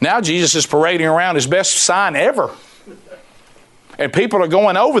 Now Jesus is parading around his best sign ever. And people are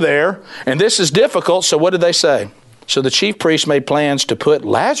going over there, and this is difficult. So what did they say? So the chief priest made plans to put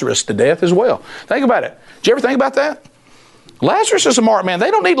Lazarus to death as well. Think about it. Did you ever think about that? Lazarus is a marked man.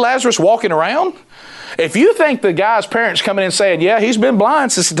 They don't need Lazarus walking around. If you think the guy's parents coming in saying, yeah, he's been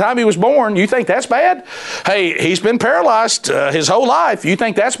blind since the time he was born, you think that's bad? Hey, he's been paralyzed his whole life. You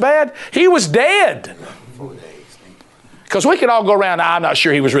think that's bad? He was dead. Because we could all go around, I'm not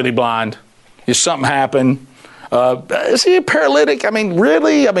sure he was really blind. If something happened. Is he a paralytic? I mean,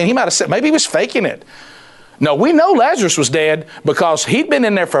 really? I mean, he might have said, maybe he was faking it. No, we know Lazarus was dead because he'd been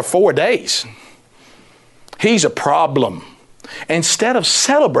in there for 4 days. He's a problem. Instead of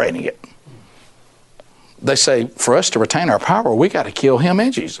celebrating it, they say, for us to retain our power, we got to kill him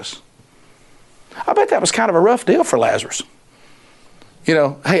and Jesus. I bet that was kind of a rough deal for Lazarus. You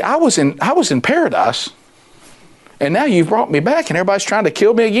know, hey, I was in paradise, and now you've brought me back, and everybody's trying to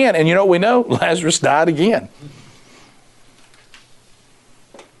kill me again. And you know what we know? Lazarus died again.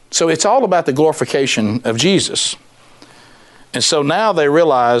 So it's all about the glorification of Jesus. And so now they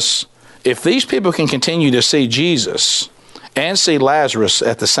realize if these people can continue to see Jesus and see Lazarus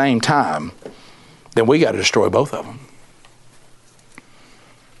at the same time, then we got to destroy both of them.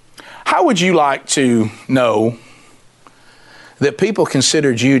 How would you like to know that people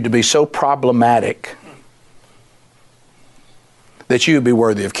considered you to be so problematic that you would be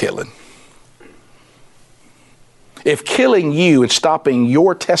worthy of killing? If killing you and stopping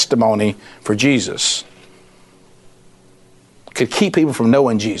your testimony for Jesus could keep people from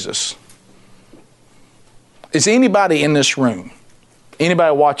knowing Jesus. Is anybody in this room,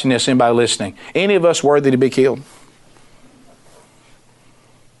 anybody watching this, anybody listening, any of us worthy to be killed?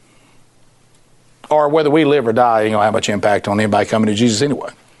 Or whether we live or die, ain't gonna have much impact on anybody coming to Jesus anyway.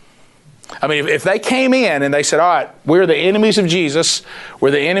 I mean, if they came in and they said, all right, we're the enemies of Jesus,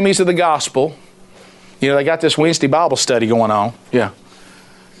 we're the enemies of the gospel. You know, they got this Wednesday Bible study going on. Yeah.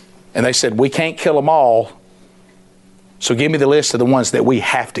 And they said, we can't kill them all, so give me the list of the ones that we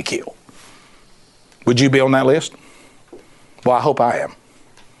have to kill. Would you be on that list? Well, I hope I am.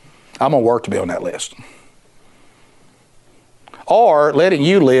 I'm going to work to be on that list. Or letting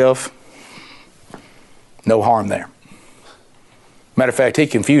you live, no harm there. Matter of fact, he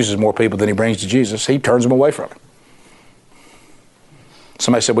confuses more people than he brings to Jesus. He turns them away from him.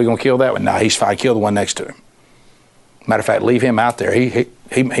 Somebody said, we're going to kill that one. No, he's fine. Kill the one next to him. Matter of fact, leave him out there.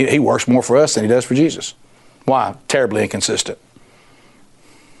 He works more for us than he does for Jesus. Why? Terribly inconsistent.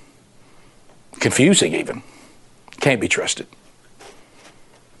 Confusing even. Can't be trusted.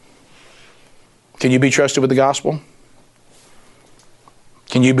 Can you be trusted with the gospel?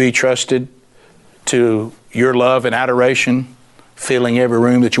 Can you be trusted to your love and adoration filling every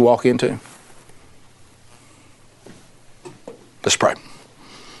room that you walk into? Let's pray.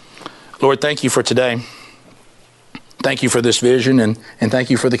 Lord, thank you for today. Thank you for this vision and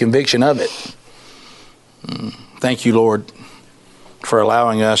thank you for the conviction of it. Thank you, Lord, for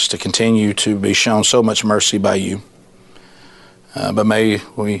allowing us to continue to be shown so much mercy by you. But may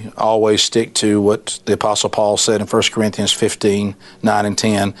we always stick to what the Apostle Paul said in 1 Corinthians 15, 9 and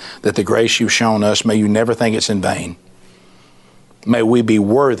 10, that the grace you've shown us, may you never think it's in vain. May we be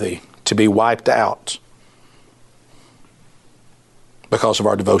worthy to be wiped out because of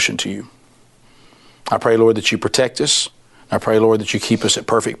our devotion to you. I pray, Lord, that you protect us. I pray, Lord, that you keep us at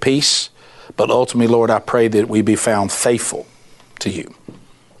perfect peace. But ultimately, Lord, I pray that we be found faithful to you.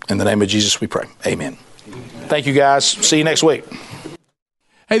 In the name of Jesus we pray. Amen. Thank you, guys. See you next week.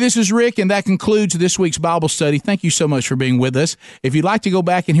 Hey, this is Rick, and that concludes this week's Bible study. Thank you so much for being with us. If you'd like to go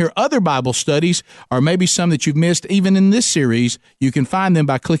back and hear other Bible studies, or maybe some that you've missed even in this series, you can find them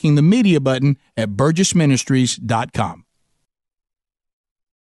by clicking the media button at burgessministries.com.